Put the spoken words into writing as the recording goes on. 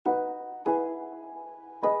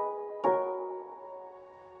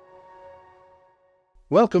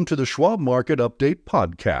Welcome to the Schwab Market Update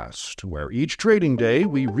podcast, where each trading day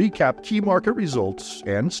we recap key market results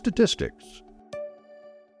and statistics.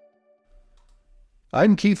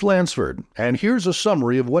 I'm Keith Lansford, and here's a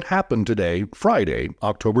summary of what happened today, Friday,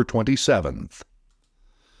 October 27th.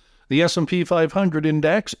 The S&P 500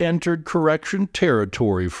 index entered correction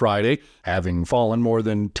territory Friday, having fallen more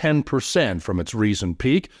than 10% from its recent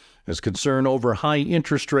peak, as concern over high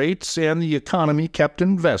interest rates and the economy kept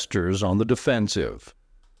investors on the defensive.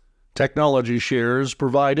 Technology shares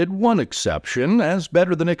provided one exception, as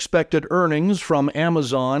better-than-expected earnings from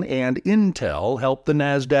Amazon and Intel helped the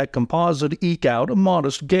Nasdaq Composite eke out a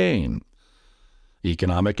modest gain.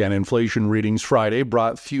 Economic and inflation readings Friday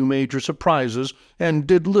brought few major surprises and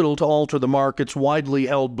did little to alter the market's widely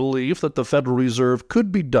held belief that the Federal Reserve could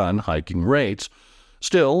be done hiking rates.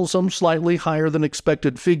 Still, some slightly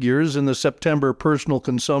higher-than-expected figures in the September Personal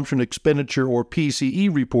Consumption Expenditure or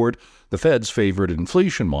PCE report, the Fed's favorite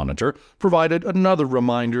inflation monitor, provided another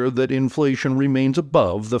reminder that inflation remains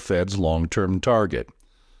above the Fed's long-term target.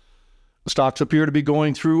 Stocks appear to be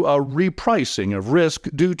going through a repricing of risk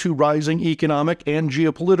due to rising economic and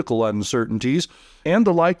geopolitical uncertainties and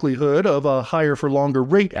the likelihood of a higher-for-longer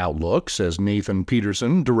rate outlook, says Nathan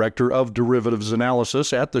Peterson, Director of Derivatives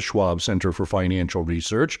Analysis at the Schwab Center for Financial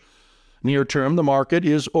Research. Near term, the market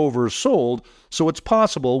is oversold, so it's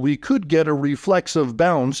possible we could get a reflexive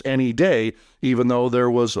bounce any day, even though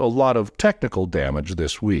there was a lot of technical damage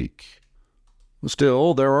this week.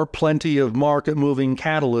 Still, there are plenty of market-moving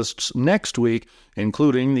catalysts next week,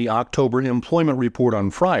 including the October employment report on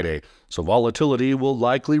Friday, so volatility will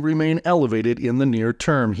likely remain elevated in the near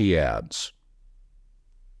term, he adds.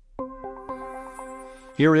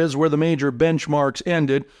 Here is where the major benchmarks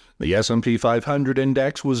ended. The S&P 500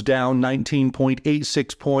 index was down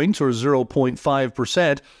 19.86 points, or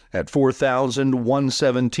 0.5%, at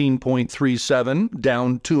 4,117.37,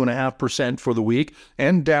 down 2.5% for the week,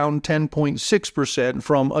 and down 10.6%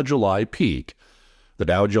 from a July peak. The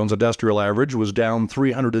Dow Jones Industrial Average was down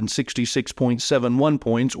 366.71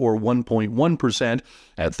 points, or 1.1%,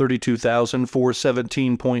 at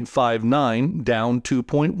 32,417.59, down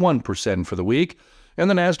 2.1% for the week. And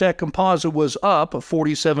the Nasdaq Composite was up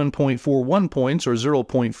 47.41 points, or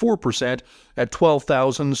 0.4%, at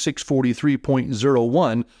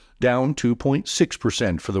 12,643.01, down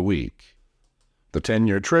 2.6% for the week. The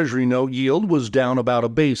 10-year Treasury note yield was down about a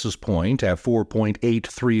basis point at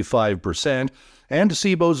 4.835%, and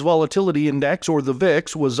CBOE's Volatility Index, or the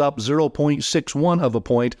VIX, was up 0.61 of a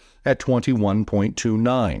point at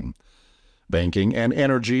 21.29. Banking and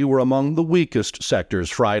energy were among the weakest sectors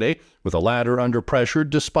Friday, with the latter under pressure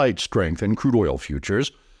despite strength in crude oil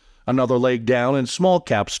futures. Another leg down in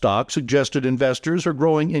small-cap stocks suggested investors are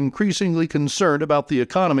growing increasingly concerned about the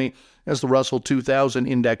economy as the Russell 2000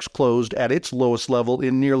 index closed at its lowest level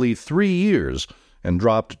in nearly 3 years and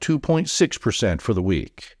dropped 2.6% for the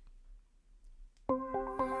week.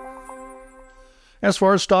 As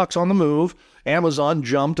far as stocks on the move, Amazon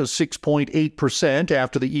jumped 6.8%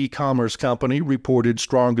 after the e-commerce company reported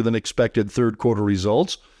stronger-than-expected third-quarter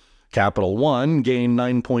results. Capital One gained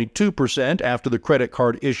 9.2% after the credit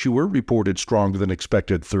card issuer reported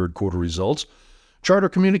stronger-than-expected third-quarter results. Charter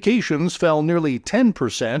Communications fell nearly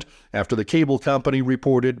 10% after the cable company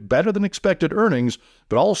reported better-than-expected earnings,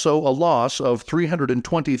 but also a loss of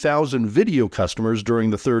 320,000 video customers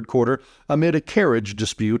during the third quarter amid a carriage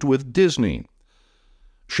dispute with Disney.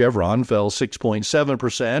 Chevron fell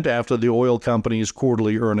 6.7% after the oil company's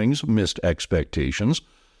quarterly earnings missed expectations.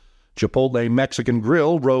 Chipotle Mexican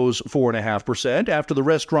Grill rose 4.5% after the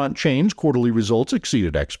restaurant chain's quarterly results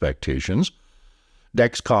exceeded expectations.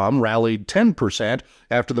 Dexcom rallied 10%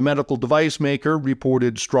 after the medical device maker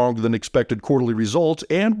reported stronger-than-expected quarterly results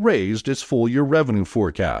and raised its full-year revenue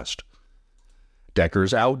forecast.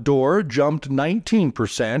 Deckers Outdoor jumped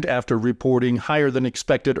 19% after reporting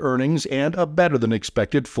higher-than-expected earnings and a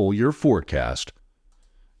better-than-expected full-year forecast.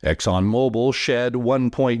 ExxonMobil shed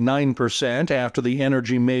 1.9% after the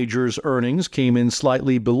energy major's earnings came in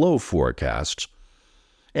slightly below forecasts.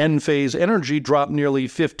 Enphase Energy dropped nearly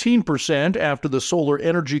 15% after the solar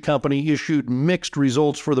energy company issued mixed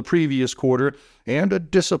results for the previous quarter and a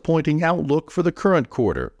disappointing outlook for the current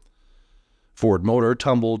quarter. Ford Motor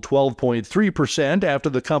tumbled 12.3% after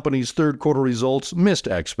the company's third-quarter results missed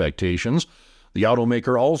expectations. The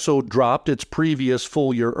automaker also dropped its previous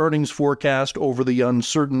full-year earnings forecast over the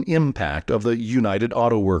uncertain impact of the United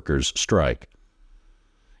Auto Workers strike.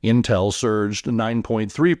 Intel surged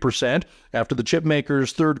 9.3% after the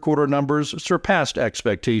chipmaker's third-quarter numbers surpassed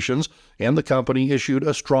expectations, and the company issued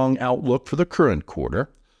a strong outlook for the current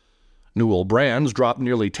quarter. Newell Brands dropped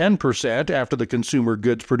nearly 10% after the consumer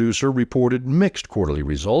goods producer reported mixed quarterly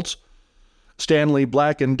results. Stanley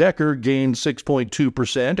Black & Decker gained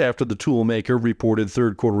 6.2% after the toolmaker reported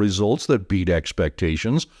third-quarter results that beat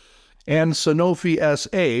expectations. And Sanofi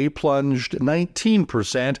SA plunged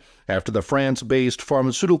 19% after the France-based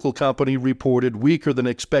pharmaceutical company reported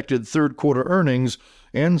weaker-than-expected third-quarter earnings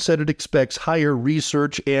and said it expects higher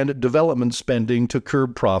research and development spending to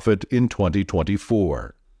curb profit in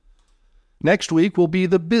 2024. Next week will be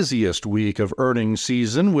the busiest week of earnings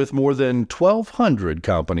season, with more than 1,200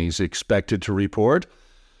 companies expected to report.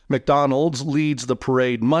 McDonald's leads the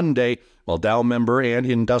parade Monday, while Dow member and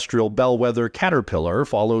industrial bellwether Caterpillar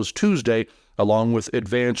follows Tuesday, along with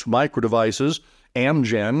Advanced Micro Devices,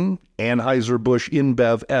 Amgen, Anheuser-Busch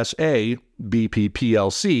InBev SA, BP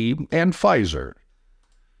plc, and Pfizer.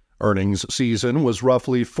 Earnings season was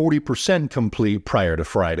roughly 40% complete prior to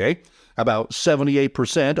Friday. About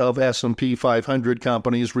 78% of S&P 500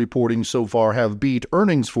 companies reporting so far have beat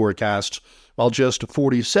earnings forecasts, while just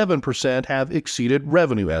 47% have exceeded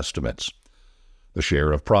revenue estimates. The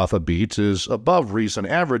share of profit beats is above recent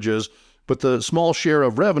averages, but the small share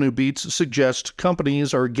of revenue beats suggest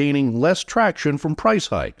companies are gaining less traction from price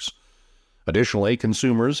hikes. Additionally,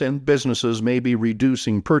 consumers and businesses may be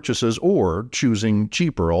reducing purchases or choosing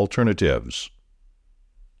cheaper alternatives.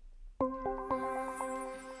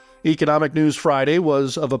 Economic News Friday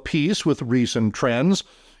was of a piece with recent trends.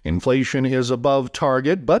 Inflation is above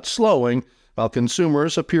target but slowing, while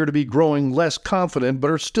consumers appear to be growing less confident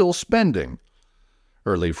but are still spending.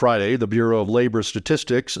 Early Friday, the Bureau of Labor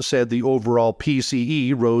Statistics said the overall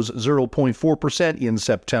PCE rose 0.4% in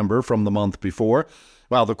September from the month before,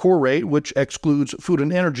 while the core rate, which excludes food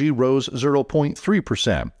and energy, rose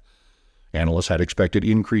 0.3%. Analysts had expected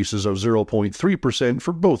increases of 0.3%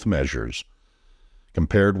 for both measures.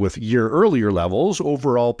 Compared with year-earlier levels,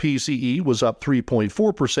 overall PCE was up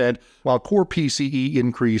 3.4%, while core PCE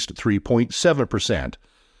increased 3.7%.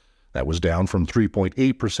 That was down from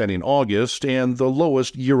 3.8% in August and the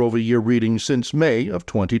lowest year-over-year reading since May of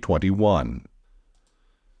 2021.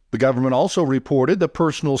 The government also reported that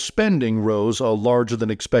personal spending rose a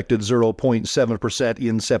larger-than-expected 0.7%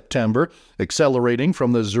 in September, accelerating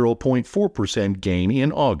from the 0.4% gain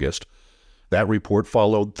in August. That report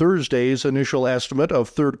followed Thursday's initial estimate of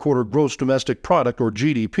third-quarter gross domestic product, or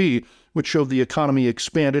GDP, which showed the economy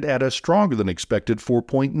expanded at a stronger-than-expected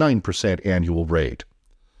 4.9% annual rate.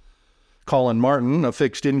 Colin Martin, a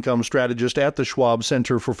fixed-income strategist at the Schwab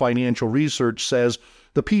Center for Financial Research, says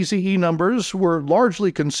the PCE numbers were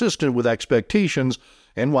largely consistent with expectations,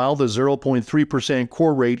 and while the 0.3%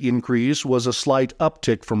 core rate increase was a slight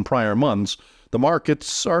uptick from prior months, the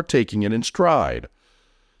markets are taking it in stride.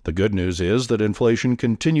 The good news is that inflation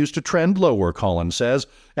continues to trend lower, Collins says,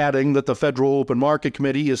 adding that the Federal Open Market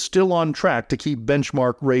Committee is still on track to keep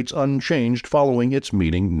benchmark rates unchanged following its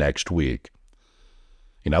meeting next week.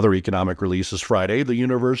 In other economic releases Friday, the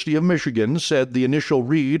University of Michigan said the initial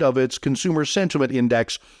read of its Consumer Sentiment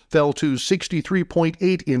Index fell to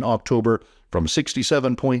 63.8 in October from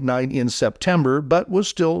 67.9 in September, but was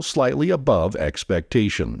still slightly above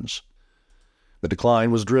expectations. The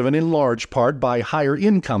decline was driven in large part by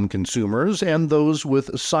higher-income consumers and those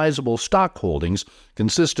with sizable stock holdings,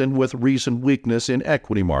 consistent with recent weakness in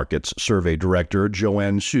equity markets, Survey Director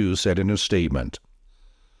Joanne Hsu said in a statement.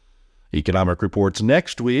 Economic reports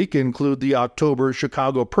next week include the October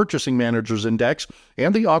Chicago Purchasing Managers Index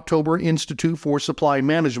and the October Institute for Supply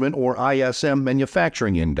Management, or ISM,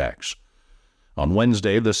 Manufacturing Index. On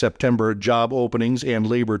Wednesday, the September Job Openings and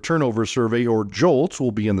Labor Turnover Survey, or JOLTS,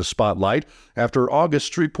 will be in the spotlight after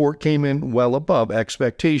August's report came in well above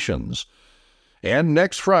expectations. And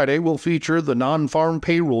next Friday will feature the non-farm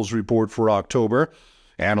payrolls report for October.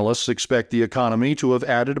 Analysts expect the economy to have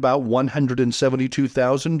added about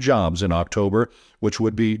 172,000 jobs in October, which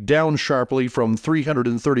would be down sharply from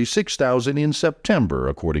 336,000 in September,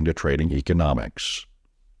 according to Trading Economics.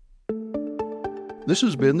 This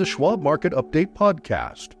has been the Schwab Market Update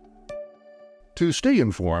podcast. To stay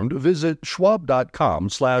informed, visit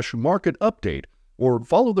schwab.com/market update or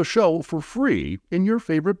follow the show for free in your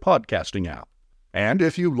favorite podcasting app. And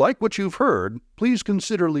if you like what you've heard, please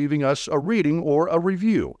consider leaving us a rating or a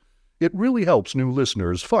review. It really helps new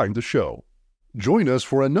listeners find the show. Join us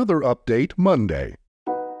for another update Monday.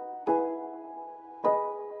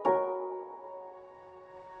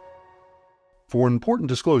 For important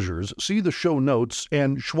disclosures, see the show notes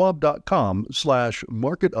and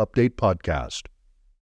schwab.com/market update podcast.